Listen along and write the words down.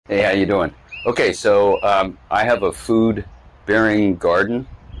Hey, how you doing? Okay, so I have a food-bearing garden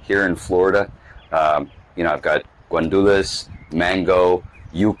here in Florida. I've got guandules, mango,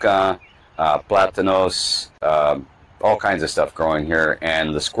 yucca, platanos, all kinds of stuff growing here,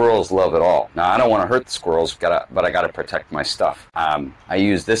 and the squirrels love it all. Now, I don't want to hurt the squirrels, but I got to protect my stuff. I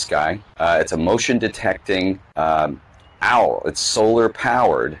use this guy. It's a motion-detecting owl. It's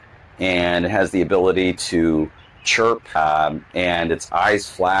solar-powered, and it has the ability to chirp, and its eyes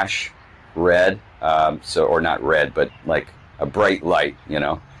flash red, or not red, but like a bright light,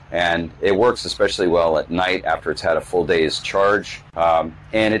 and it works especially well at night after it's had a full day's charge,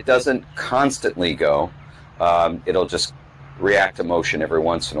 and it doesn't constantly go. It'll just react to motion every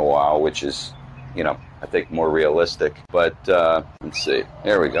once in a while, which is, I think more realistic. But let's see,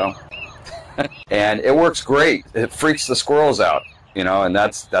 there we go. And it works great. It freaks the squirrels out, and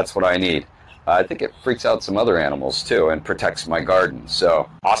that's what I need. I think it freaks out some other animals too and protects my garden. So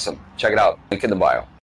awesome. Check it out. Link in the bio.